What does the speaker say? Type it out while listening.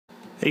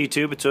Hey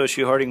YouTube, it's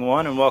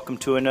Harding1 and welcome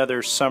to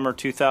another summer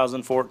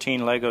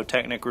 2014 Lego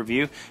Technic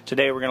review.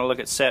 Today we're going to look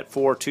at set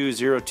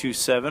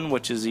 42027,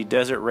 which is the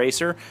Desert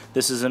Racer.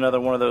 This is another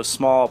one of those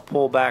small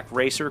pullback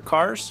racer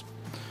cars.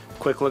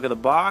 Quick look at the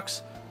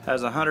box.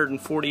 Has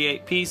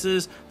 148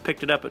 pieces.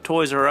 Picked it up at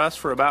Toys R Us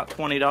for about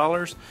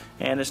 $20.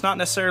 And it's not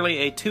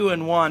necessarily a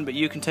 2-in-1, but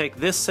you can take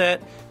this set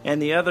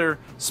and the other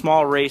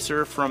small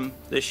racer from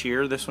this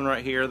year, this one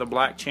right here, the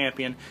Black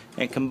Champion,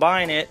 and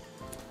combine it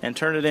and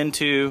turn it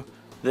into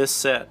this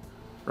set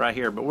right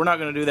here. But we're not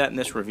going to do that in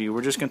this review.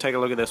 We're just going to take a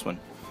look at this one.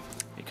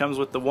 It comes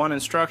with the one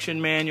instruction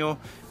manual,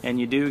 and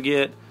you do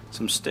get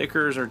some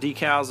stickers or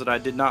decals that I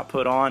did not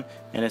put on,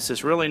 and it's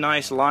this really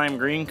nice lime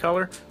green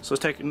color. So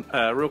let's take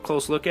a real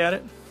close look at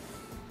it.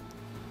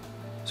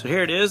 So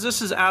here it is.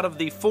 This is out of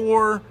the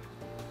 4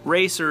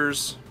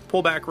 racers,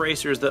 pullback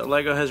racers that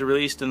Lego has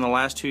released in the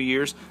last 2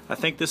 years. I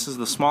think this is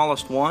the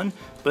smallest one,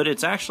 but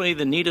it's actually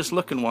the neatest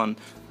looking one.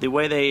 The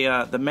way they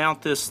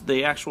mount this,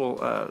 the actual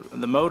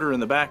the motor in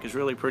the back is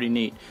really pretty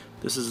neat.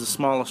 This is the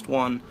smallest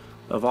one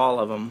of all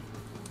of them,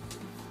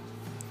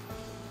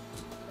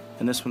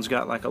 and this one's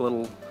got like a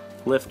little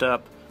lift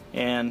up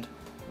and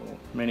a little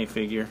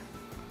minifigure.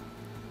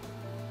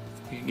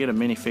 You can get a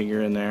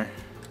minifigure in there.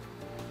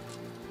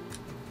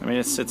 I mean,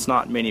 it's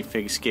not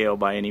minifig scale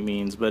by any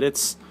means, but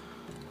it's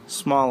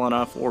small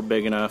enough or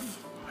big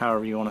enough,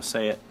 however you want to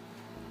say it,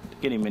 to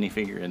get a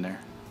minifigure in there.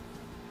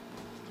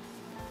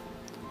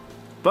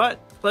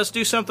 But let's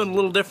do something a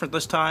little different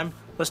this time.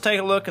 Let's take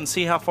a look and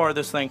see how far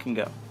this thing can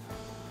go.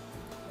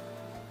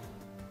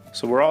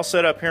 So we're all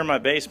set up here in my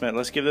basement.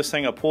 Let's give this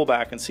thing a pull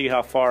back and see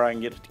how far I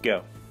can get it to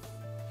go.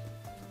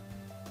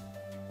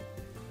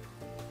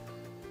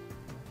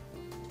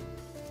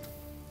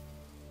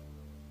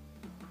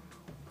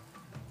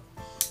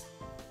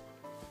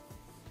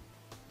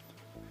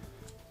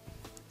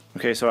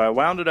 Okay, so I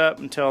wound it up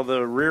until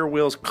the rear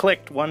wheels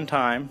clicked one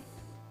time.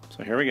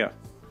 So here we go.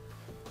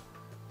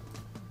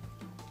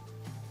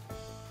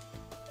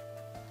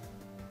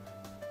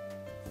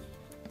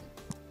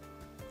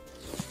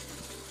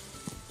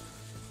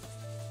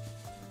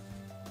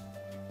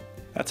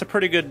 That's a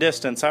pretty good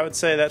distance. I would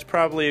say that's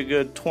probably a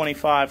good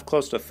 25,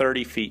 close to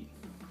 30 feet.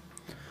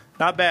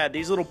 Not bad.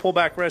 These little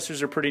pullback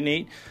racers are pretty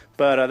neat.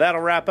 But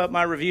that'll wrap up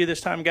my review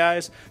this time,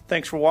 guys.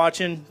 Thanks for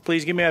watching.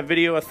 Please give me a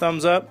video a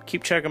thumbs up.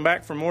 Keep checking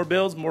back for more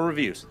builds, more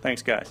reviews.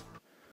 Thanks, guys.